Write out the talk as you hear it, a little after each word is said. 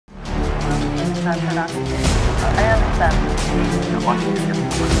Welcome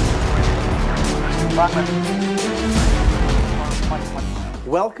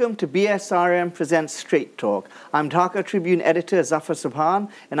to BSRM Presents Straight Talk. I'm Dhaka Tribune editor Zafar Sobhan,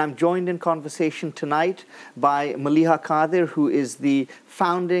 and I'm joined in conversation tonight by Maliha Quadir, who is the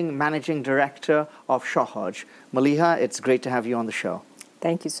founding managing director of SHOHOZ. Maliha, it's great to have you on the show.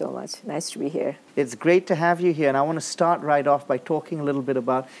 Thank you so much. Nice to be here. It's great to have you here, and I want to start right off by talking a little bit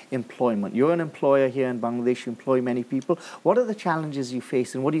about employment. You're an employer here in Bangladesh, you employ many people. What are the challenges you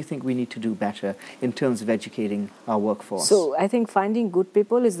face, and what do you think we need to do better in terms of educating our workforce? So I think finding good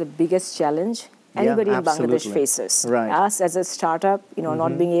people is the biggest challenge anybody in Bangladesh faces. Right. Us as a startup,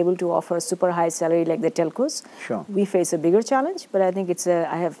 not being able to offer a super high salary like the telcos, Sure. we face a bigger challenge, but I think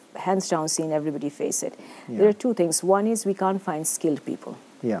I have hands down seen everybody face it. Yeah. There are two things. One is we can't find skilled people.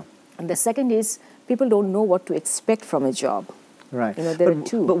 Yeah. And the second is people don't know what to expect from a job. Right. There are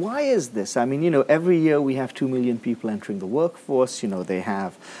two. But why is this? I mean, every year we have 2 million people entering the workforce.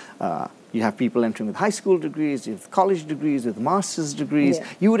 You have people entering with high school degrees, with college degrees, with master's degrees. Yeah.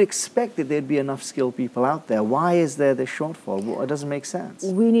 You would expect that there'd be enough skilled people out there. Why is there this shortfall? Well, it doesn't make sense.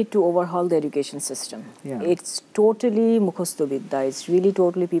 We need to overhaul the education system. Yeah. It's totally mukhosto vidya. It's really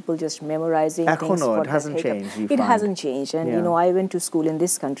totally people just memorizing things. It hasn't changed. It hasn't changed. And I went to school in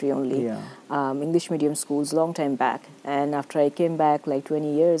this country only, English medium schools, long time back. And after I came back like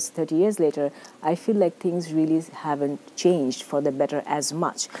 20 years, 30 years later, I feel like things really haven't changed for the better as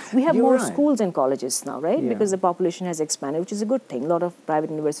much. We have more schools and colleges now, right? Yeah. Because the population has expanded, which is a good thing. A lot of private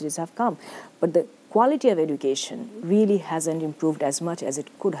universities have come. But the quality of education really hasn't improved as much as it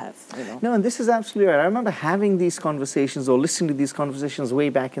could have. No, and this is absolutely right. I remember having these conversations or listening to these conversations way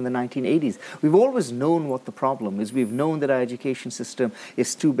back in the 1980s. We've always known what the problem is. We've known that our education system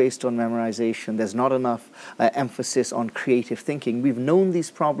is too based on memorization. There's not enough emphasis on creative thinking. We've known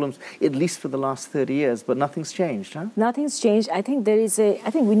these problems at least for the last 30 years, but nothing's changed, huh? Nothing's changed. I think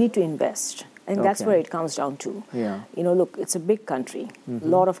I think we need to invest. And that's where it comes down to. Yeah. Look, it's a big country. A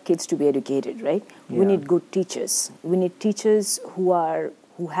lot of kids to be educated, right? Yeah. We need good teachers. We need teachers who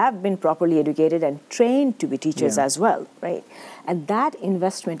have been properly educated and trained to be teachers as well, right? And that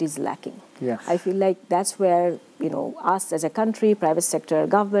investment is lacking. Yeah. I feel like that's where, us as a country, private sector,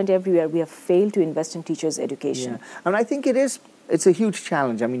 government, everywhere, we have failed to invest in teachers' education. Yeah. And I think it's a huge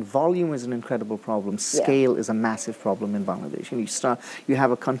challenge. I mean, volume is an incredible problem. Scale is a massive problem in Bangladesh. You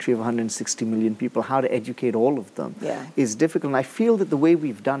have a country of 160 million people. How to educate all of them is difficult. And I feel that the way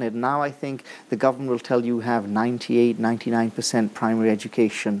we've done it, now I think the government will tell you have 98, 99% primary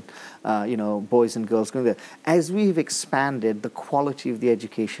education, boys and girls going there. As we've expanded, the quality of the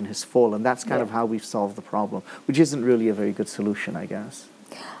education has fallen. That's kind of how we've solved the problem, which isn't really a very good solution, I guess.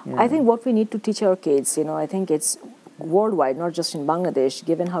 Yeah. I think what we need to teach our kids, I think it's worldwide, not just in Bangladesh,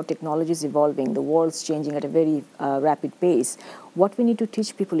 given how technology is evolving, the world's changing at a very rapid pace, what we need to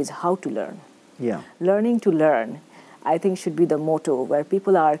teach people is how to learn. Yeah. Learning to learn, I think, should be the motto, where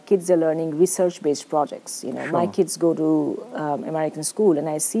kids are learning research-based projects. Sure. My kids go to American school, and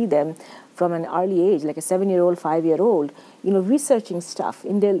I see them from an early age, like a 7-year-old, 5-year-old, researching stuff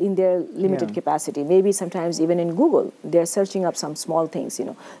in their limited capacity. Maybe sometimes even in Google, they're searching up some small things,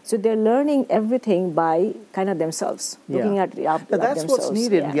 So they're learning everything by kind of themselves, looking at But that's themselves. what's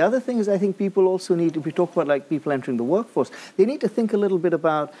needed. Yeah. The other thing is, I think people also need to, we talk about like people entering the workforce, they need to think a little bit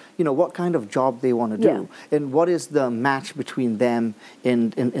about, what kind of job they want to do and what is the match between them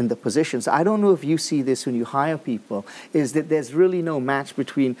in the positions. I don't know if you see this when you hire people, is that there's really no match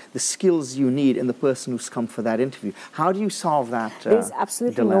between the skills you need and the person who's come for that interview. How do you solve that There's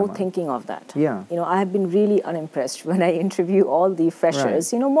absolutely dilemma? no thinking of that. Yeah. I have been really unimpressed when I interview all the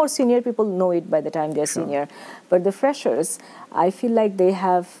freshers. Right. More senior people know it by the time they're senior. But the freshers, I feel like they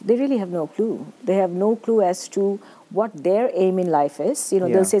really have no clue. They have no clue as to what their aim in life is.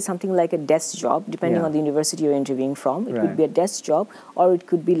 They'll say something like a desk job, depending on the university you're interviewing from. It could be a desk job, or it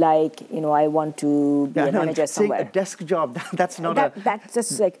could be like, I want to be a manager somewhere. A desk job, that's not That's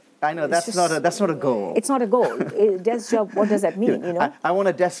just like... I know, that's not a goal. It's not a goal. Desk job, what does that mean, I want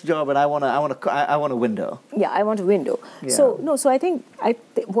a desk job and I want a window. Yeah, I want a window. Yeah. So I think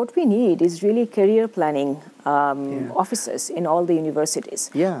what we need is really career planning offices in all the universities,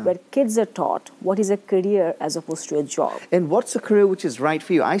 where kids are taught what is a career as opposed to a job. And what's a career which is right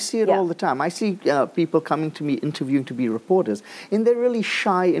for you? I see it all the time. I see people coming to me interviewing to be reporters, and they're really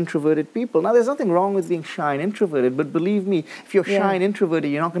shy, introverted people. Now, there's nothing wrong with being shy and introverted, but believe me, if you're shy and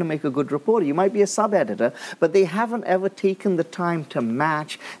introverted, you're not going to make a good reporter. You might be a sub-editor, but they haven't ever taken the time to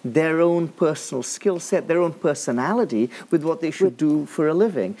match their own personal skill set, their own personality with what they should do for a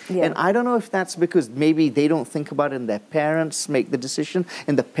living. And I don't know if that's because maybe they don't think about it and their parents make the decision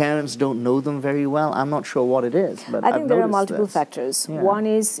and the parents don't know them very well? I'm not sure what it is, but I think there are multiple factors. Yeah. One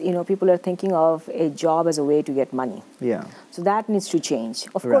is, people are thinking of a job as a way to get money. Yeah. So that needs to change.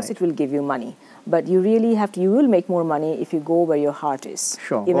 Of course, it will give you money, but you really have to, you will make more money if you go where your heart is.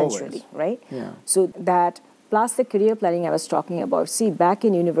 Sure, eventually, always. Right? Yeah. So that, plus the career planning I was talking about. See, back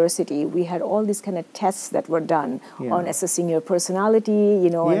in university, we had all these kind of tests that were done on assessing your personality,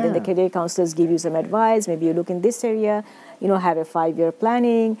 and then the career counselors give you some advice. Maybe you look in this area, have a 5-year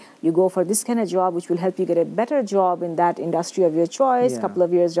planning. You go for this kind of job, which will help you get a better job in that industry of your choice, a couple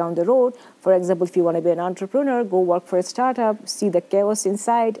of years down the road. For example, if you want to be an entrepreneur, go work for a startup, see the chaos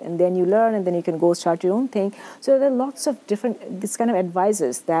inside, and then you learn, and then you can go start your own thing. So there are lots of different, this kind of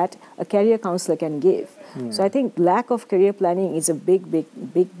advices that a career counselor can give. So I think lack of career planning is a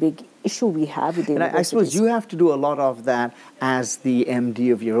big issue we have with the universities. I suppose you have to do a lot of that as the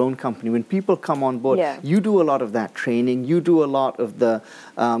MD of your own company. When people come on board, you do a lot of that training. You do a lot of the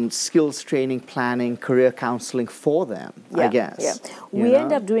skills training, planning, career counseling for them, I guess. Yeah. We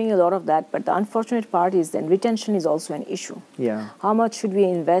end up doing a lot of that, but the unfortunate part is then retention is also an issue. Yeah. How much should we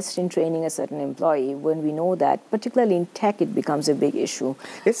invest in training a certain employee when we know that, particularly in tech, it becomes a big issue?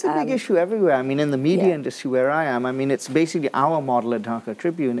 It's a big issue everywhere. I mean, in the media industry where I am, I mean, it's basically our model at Dhaka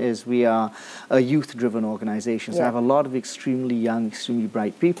Tribune is we are a youth-driven organization. So I have a lot of extremely young, extremely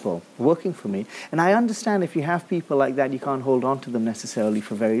bright people working for me. And I understand if you have people like that, you can't hold on to them necessarily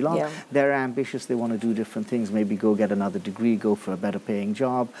for very long. Yeah. They're ambitious. They want to do different things, maybe go get another degree, go for a better paying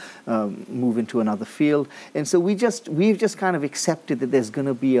job, move into another field. And so we've just kind of accepted that there's going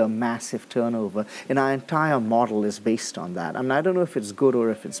to be a massive turnover. And our entire model is based on that. I mean, I don't know if it's good or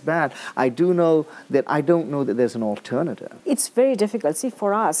if it's bad. I don't know that there's an alternative. It's very difficult. See,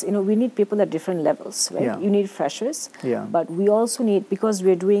 for us, we need people at different levels, right? You need freshers, but we also need, because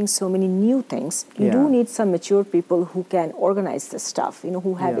we're doing so many new things, you do need some mature people who can organize the stuff,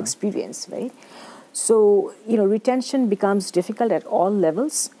 who have experience, right? So, retention becomes difficult at all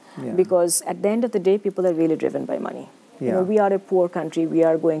levels because at the end of the day, people are really driven by money. We are a poor country. We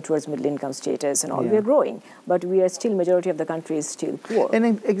are going towards middle income status and all. We are growing, but we are still, majority of the country is still poor.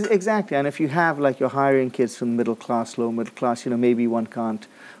 And exactly. And if you have, like, you're hiring kids from middle class, low middle class, maybe one can't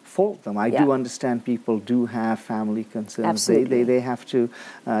fault them. I do understand people do have family concerns. Absolutely. They have to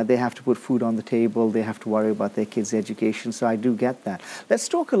put food on the table. They have to worry about their kids' education. So I do get that. Let's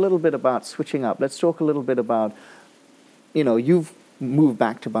talk a little bit about switching up. Let's talk a little bit about, you've moved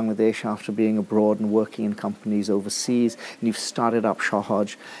back to Bangladesh after being abroad and working in companies overseas, and you've started up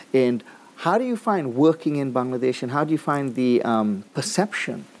SHOHOZ. And how do you find working in Bangladesh, and how do you find the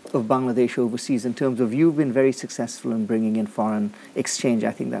perception of Bangladesh overseas in terms of you've been very successful in bringing in foreign exchange?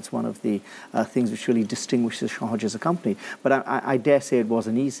 I think that's one of the things which really distinguishes SHOHOZ as a company. But I dare say it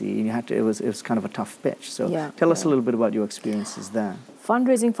wasn't easy. And it was kind of a tough pitch. So tell us a little bit about your experiences there.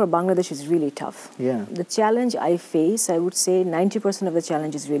 Fundraising for Bangladesh is really tough. Yeah. The challenge I face, I would say 90% of the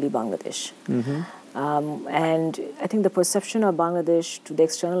challenge is really Bangladesh. And I think the perception of Bangladesh to the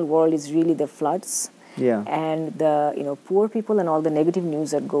external world is really the floods. And the poor people and all the negative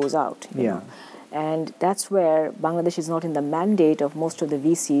news that goes out. You know? And that's where Bangladesh is not in the mandate of most of the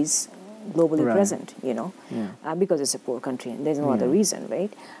VCs globally present, because it's a poor country and there's no other reason,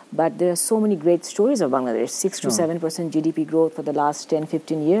 right? But there are so many great stories of Bangladesh. 6 to 7% GDP growth for the last 10,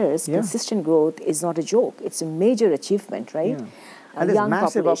 15 years. Consistent growth is not a joke. It's a major achievement, right? And there's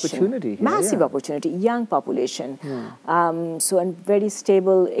massive opportunity here. Massive opportunity, young population. So, and very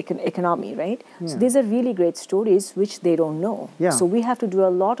stable economy, right? So these are really great stories which they don't know. So we have to do a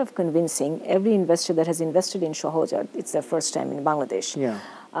lot of convincing every investor that has invested in SHOHOZ. It's their first time in Bangladesh.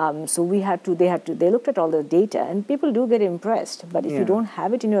 So they looked at all the data, and people do get impressed. But if you don't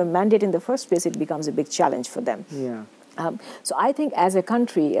have it in your mandate in the first place, it becomes a big challenge for them. So I think as a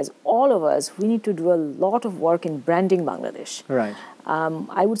country, as all of us, we need to do a lot of work in branding Bangladesh.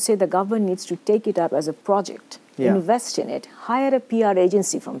 I would say the government needs to take it up as a project, invest in it, hire a PR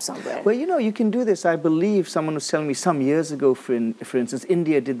agency from somewhere. Well, you can do this. I believe someone was telling me some years ago, for instance,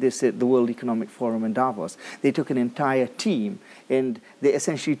 India did this at the World Economic Forum in Davos. They took an entire team and they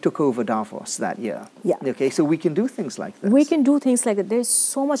essentially took over Davos that year. Okay, so we can do things like this. We can do things like that. There's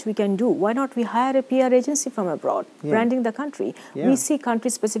so much we can do. Why not we hire a PR agency from abroad, branding the country? We see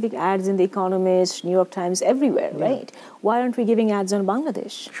country-specific ads in The Economist, New York Times, everywhere, right? Why aren't we giving ads on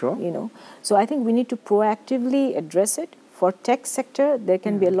Bangladesh? So I think we need to proactively address it. For tech sector, there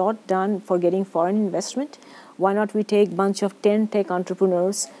can be a lot done for getting foreign investment. Why not we take a bunch of 10 tech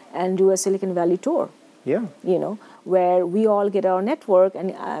entrepreneurs and do a Silicon Valley tour? Yeah. You know, where we all get our network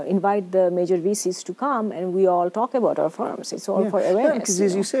and invite the major VCs to come, and we all talk about our firms. It's all for awareness. Because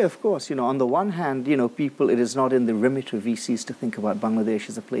as you say, of course, on the one hand, people, it is not in the remit of VCs to think about Bangladesh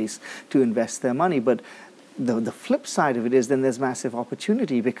as a place to invest their money, but the flip side of it is then there's massive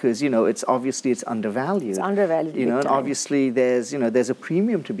opportunity because it's obviously it's undervalued. It's undervalued. And obviously there's a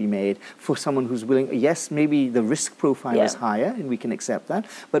premium to be made for someone who's willing. Yes, maybe the risk profile is higher, and we can accept that.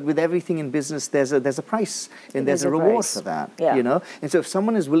 But with everything in business, there's a price and there's a reward for that. And so if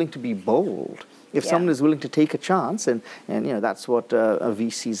someone is willing to be bold, if someone is willing to take a chance, and that's what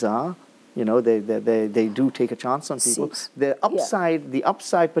VCs are. They do take a chance on people. The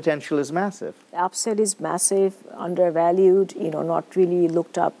upside potential is massive. The upside is massive, undervalued, not really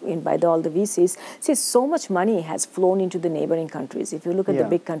looked up by all the VCs. See, so much money has flown into the neighboring countries. If you look at the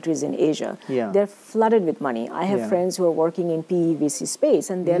big countries in Asia, they're flooded with money. I have friends who are working in PE VC space,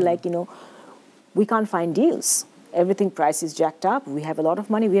 and they're like, we can't find deals. Everything price is jacked up. We have a lot of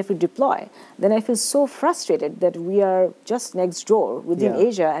money. We have to deploy. Then I feel so frustrated that we are just next door within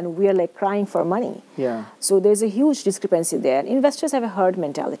Asia, and we are like crying for money. So there's a huge discrepancy there. Investors have a herd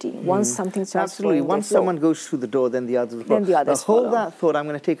mentality. Once something starts flowing, once someone goes through the door, then the others will follow. Hold that thought. I'm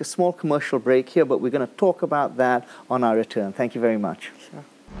going to take a small commercial break here, but we're going to talk about that on our return. Thank you very much. Sure.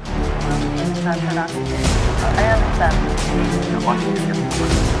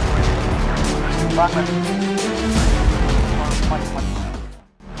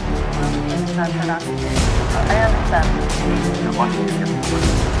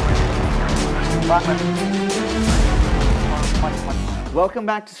 Welcome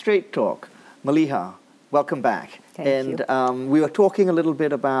back to Straight Talk. Maliha, welcome back. Thank you. We were talking a little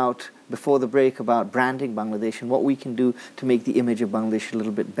bit before the break about branding Bangladesh and what we can do to make the image of Bangladesh a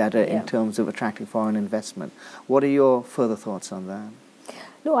little bit better in terms of attracting foreign investment. What are your further thoughts on that?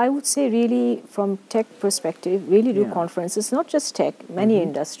 No, I would say really from tech perspective, really do conferences, not just tech, many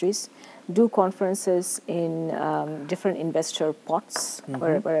industries, do conferences in different investor pots,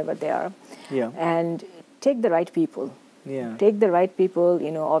 wherever they are, and take the right people. Take the right people,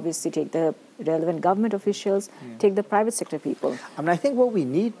 obviously take the relevant government officials, take the private sector people. I think what we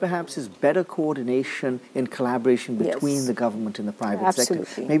need perhaps is better coordination and collaboration between the government and the private sector.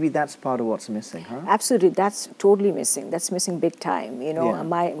 Maybe that's part of what's missing, huh? Absolutely, that's totally missing. That's missing big time.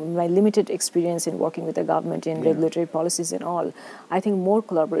 My limited experience in working with the government in regulatory policies and all, I think more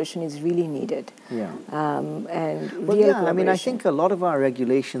collaboration is really needed. I think a lot of our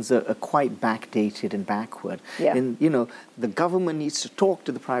regulations are quite backdated and backward. And, the government needs to talk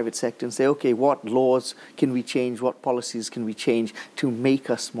to the private sector and say, okay, what laws can we change, what policies can we change to make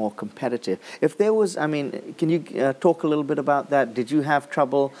us more competitive? If there was, can you talk a little bit about that? Did you have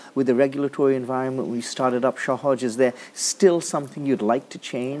trouble with the regulatory environment when you started up SHOHOZ? Is there still something you'd like to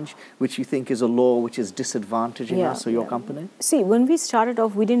change, which you think is a law which is disadvantaging us or your company? See, when we started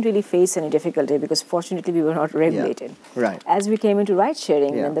off, we didn't really face any difficulty because fortunately we were not regulated. As we came into ride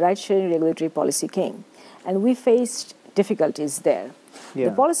sharing, then the ride sharing regulatory policy came, and we faced difficulties there.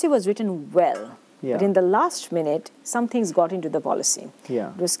 The policy was written well, but in the last minute, some things got into the policy.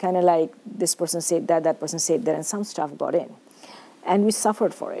 It was kind of like this person said that person said that, and some stuff got in. And we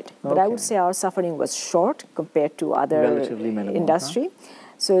suffered for it. But I would say our suffering was short compared to other industry.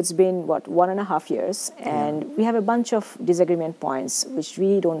 So it's been, 1.5 years, and we have a bunch of disagreement points which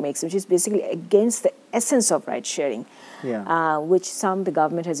we don't make, which is basically against the essence of ride sharing, which the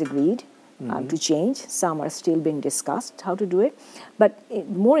government has agreed to change. Some are still being discussed how to do it. But the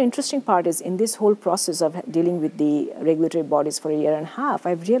more interesting part is in this whole process of dealing with the regulatory bodies for 1.5 years,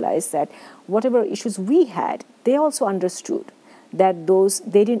 I've realized that whatever issues we had, they also understood that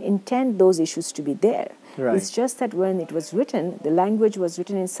they didn't intend those issues to be there. It's just that when it was written, the language was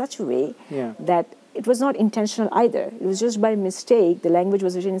written in such a way that it was not intentional either. It was just by mistake. The language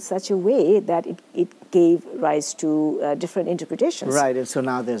was written in such a way that it gave rise to different interpretations. And so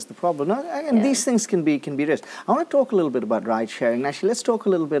now there's the problem. And these things can be raised. I want to talk a little bit about ride sharing. Actually, let's talk a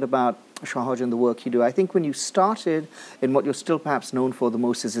little bit about SHOHOZ and the work you do. I think when you started, and what you're still perhaps known for the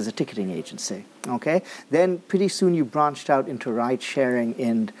most is as a ticketing agency, Then pretty soon you branched out into ride sharing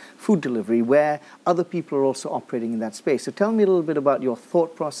and food delivery, where other people are also operating in that space. So tell me a little bit about your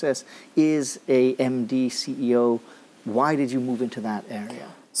thought process. Is a MD, CEO, why did you move into that area?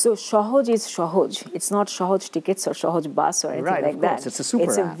 So SHOHOZ is SHOHOZ. It's not SHOHOZ tickets or SHOHOZ bus or anything like that. It's a super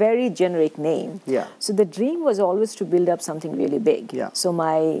It's a very generic name. So the dream was always to build up something really big. So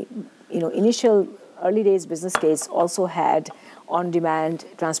my initial early days business case also had on-demand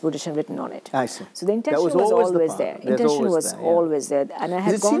transportation written on it. I see. So the intention was always there. Intention was always there. And I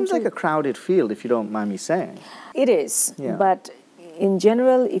had it seems like a crowded field, if you don't mind me saying. It is. But in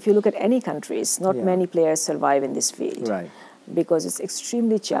general, if you look at any countries, not many players survive in this field. Right. Because it's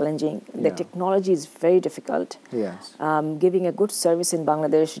extremely challenging. The technology is very difficult. Yes. Giving a good service in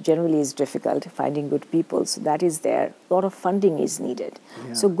Bangladesh generally is difficult, finding good people, so that is there. A lot of funding is needed.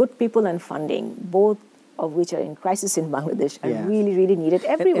 Yeah. So good people and funding, both of which are in crisis in Bangladesh, are really, really needed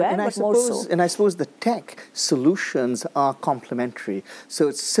everywhere, but more so. And I suppose the tech solutions are complementary. So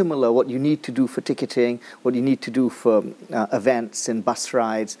it's similar, what you need to do for ticketing, what you need to do for events and bus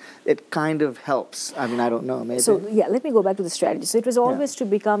rides. It kind of helps. I mean, I don't know, maybe. So, let me go back to the strategy. So it was always to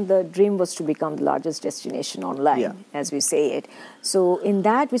become, the dream was to become the largest destination online, as we say it. So in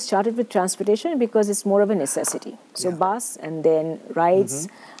that, we started with transportation because it's more of a necessity. So bus and then rides.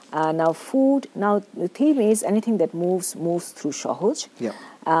 Now food. Now the theme is anything that moves through SHOHOZ.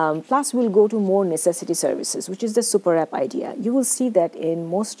 Plus we'll go to more necessity services, which is the super app idea. You will see that in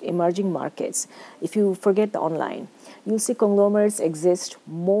most emerging markets, if you forget the online, you'll see conglomerates exist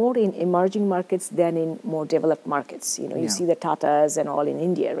more in emerging markets than in more developed markets. You know, you see the Tatas and all in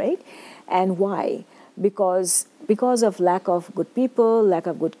India, right? And why? Because of lack of good people, lack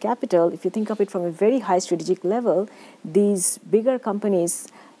of good capital, if you think of it from a very high strategic level, these bigger companies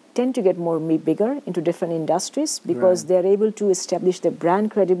tend to get bigger into different industries because they're able to establish their brand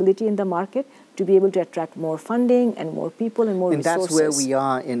credibility in the market to be able to attract more funding and more people and more resources. And that's where we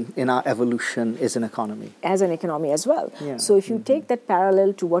are in our evolution as an economy. As an economy as well. So if you take that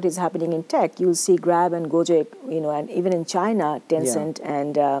parallel to what is happening in tech, you'll see Grab and Gojek, you know, and even in China, Tencent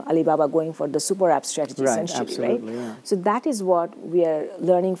and Alibaba going for the super app strategy essentially, right? So that is what we are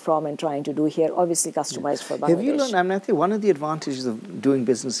learning from and trying to do here, obviously customized for Bangladesh. Have you learned, I mean, I think one of the advantages of doing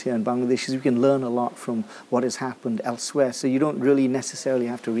business here in Bangladesh is you can learn a lot from what has happened elsewhere. So you don't really necessarily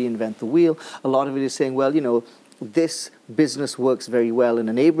have to reinvent the wheel. A lot of it is saying, well, you know, this business works very well in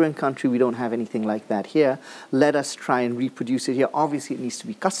a neighboring country. We don't have anything like that here. Let us try and reproduce it here. Obviously, it needs to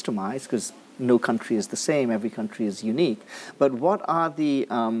be customized because no country is the same. Every country is unique. But what are the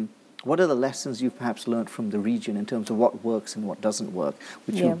lessons you've perhaps learned from the region in terms of what works and what doesn't work,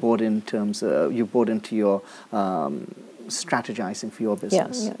 which you brought in terms you brought into your strategizing for your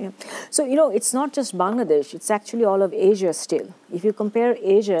business? So, you know, it's not just Bangladesh, it's actually all of Asia still. If you compare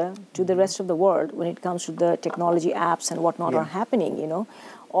Asia to the rest of the world, when it comes to the technology apps and whatnot are happening, you know,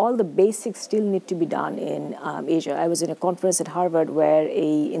 all the basics still need to be done in Asia. I was in a conference at Harvard where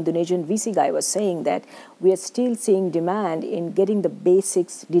a Indonesian VC guy was saying that we are still seeing demand in getting the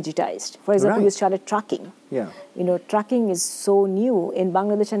basics digitized. For example, we started trucking. You know, trucking is so new in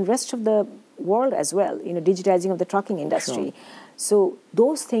Bangladesh and rest of the world as well, you know, digitizing of the trucking industry. So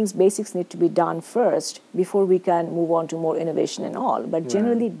those things, basics need to be done first before we can move on to more innovation and all. But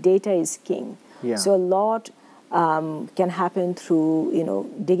generally, data is king. So a lot can happen through, you know,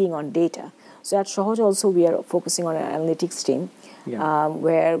 digging on data. So at SHOHOZ also, we are focusing on an analytics team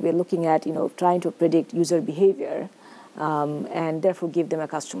where we're looking at, you know, trying to predict user behavior and therefore give them a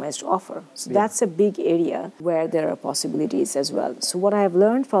customized offer. So that's a big area where there are possibilities as well. So what I have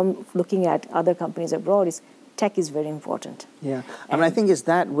learned from looking at other companies abroad is tech is very important. I mean, I think is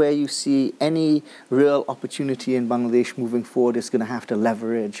that where you see any real opportunity in Bangladesh moving forward is going to have to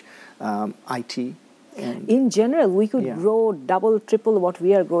leverage IT. In general, we could grow double, triple what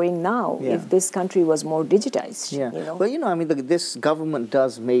we are growing now if this country was more digitized. You know? Well, you know, I mean, this government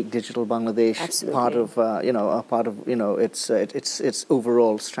does make Digital Bangladesh part of, you know, a part of, you know, its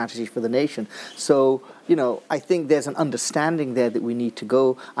overall strategy for the nation. So, you know, I think there's an understanding there that we need to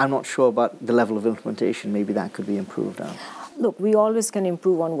go. I'm not sure about the level of implementation. Maybe that could be improved on. Look, we always can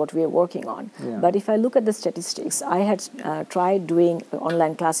improve on what we are working on. But if I look at the statistics, I had tried doing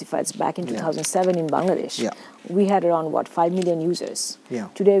online classifieds back in 2007 in Bangladesh. We had around, 5 million users.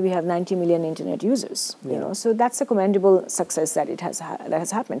 Today we have 90 million internet users. You know, so that's a commendable success that that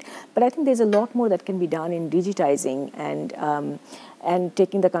has happened. But I think there's a lot more that can be done in digitizing and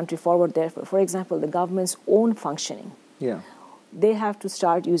taking the country forward there. For example, the government's own functioning. They have to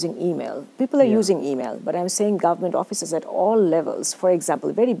start using email. People are using email, but I'm saying government offices at all levels, for example,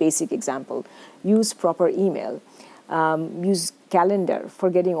 a very basic example, use proper email, use calendar for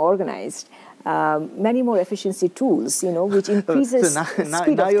getting organized, many more efficiency tools, you know, which increases so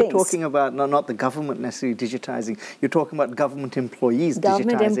speed now of you're things. talking about not the government necessarily digitizing. You're talking about government employees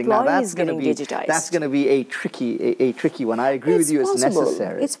government digitizing. Now that's going to be digitized. That's going to be a tricky one. I agree with you. It's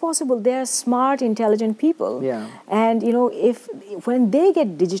necessary. It's possible. They are smart, intelligent people, and you know, when they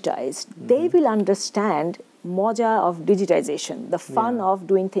get digitized, they will understand moja of digitization, the fun of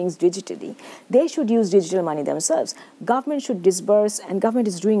doing things digitally. They should use digital money themselves. Government should disburse, and government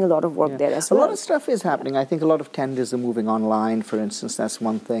is doing a lot of work there as well. A lot of stuff is happening. I think a lot of tenders are moving online, for instance. That's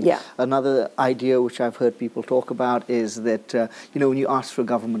one thing. Another idea which I've heard people talk about is that, when you ask for a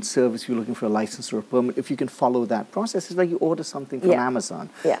government service, you're looking for a license or a permit, if you can follow that process, it's like you order something from Amazon,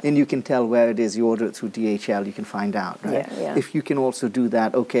 and you can tell where it is. You order it through DHL, you can find out, right? If you can also do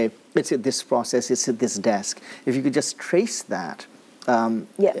that, okay, it's at this process, it's at this desk. If you could just trace that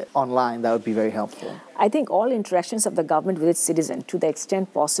online, that would be very helpful. I think all interactions of the government with its citizen, to the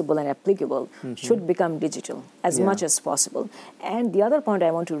extent possible and applicable, should become digital as much as possible. And the other point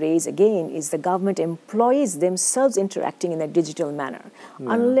I want to raise again is the government employees themselves interacting in a digital manner.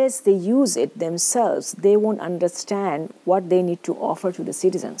 Unless they use it themselves, they won't understand what they need to offer to the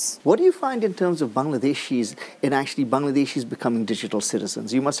citizens. What do you find in terms of Bangladeshis, in actually Bangladeshis becoming digital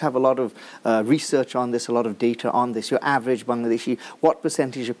citizens? You must have a lot of research on this, a lot of data on this. Your average Bangladeshi, what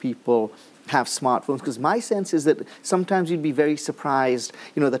percentage of people have smartphones? Because my sense is that sometimes you'd be very surprised,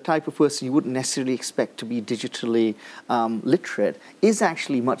 the type of person you wouldn't necessarily expect to be digitally literate is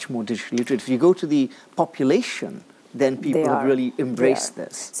actually much more digitally literate. If you go to the population, then people have really embraced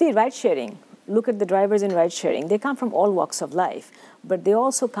this. See, ride-sharing. Look at the drivers in ride-sharing. They come from all walks of life, but they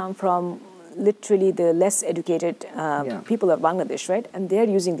also come from literally the less educated people of Bangladesh, right? And they're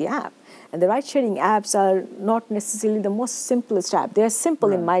using the app. And the ride-sharing apps are not necessarily the most simplest app. They're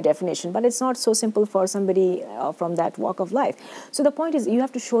simple in my definition, but it's not so simple for somebody from that walk of life. So the point is, you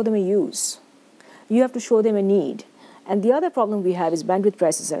have to show them a use. You have to show them a need. And the other problem we have is bandwidth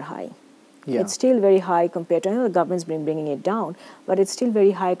prices are high. It's still very high compared to, I know the government's been bringing it down, but it's still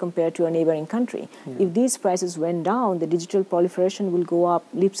very high compared to a neighboring country. If these prices went down, the digital proliferation will go up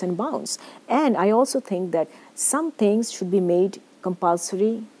leaps and bounds. And I also think that some things should be made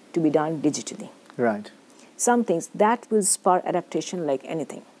compulsory to be done digitally. Right. Some things that will spur adaptation like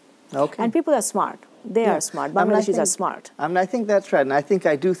anything. Okay. And people are smart. They are smart. Bangladeshis are smart. I think that's right. And I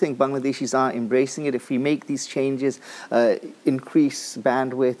do think Bangladeshis are embracing it. If we make these changes, increase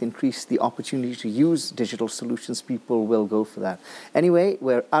bandwidth, increase the opportunity to use digital solutions, people will go for that. Anyway,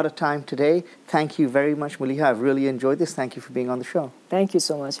 we're out of time today. Thank you very much, Maliha. I've really enjoyed this. Thank you for being on the show. Thank you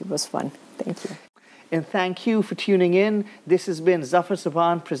so much. It was fun. Thank you. And thank you for tuning in. This has been Zafar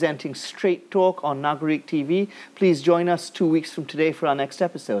Sobhan presenting Straight Talk on Nagorik TV. Please join us 2 weeks from today for our next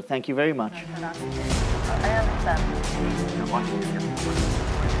episode. Thank you very much. I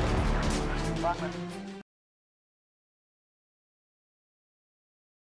understand.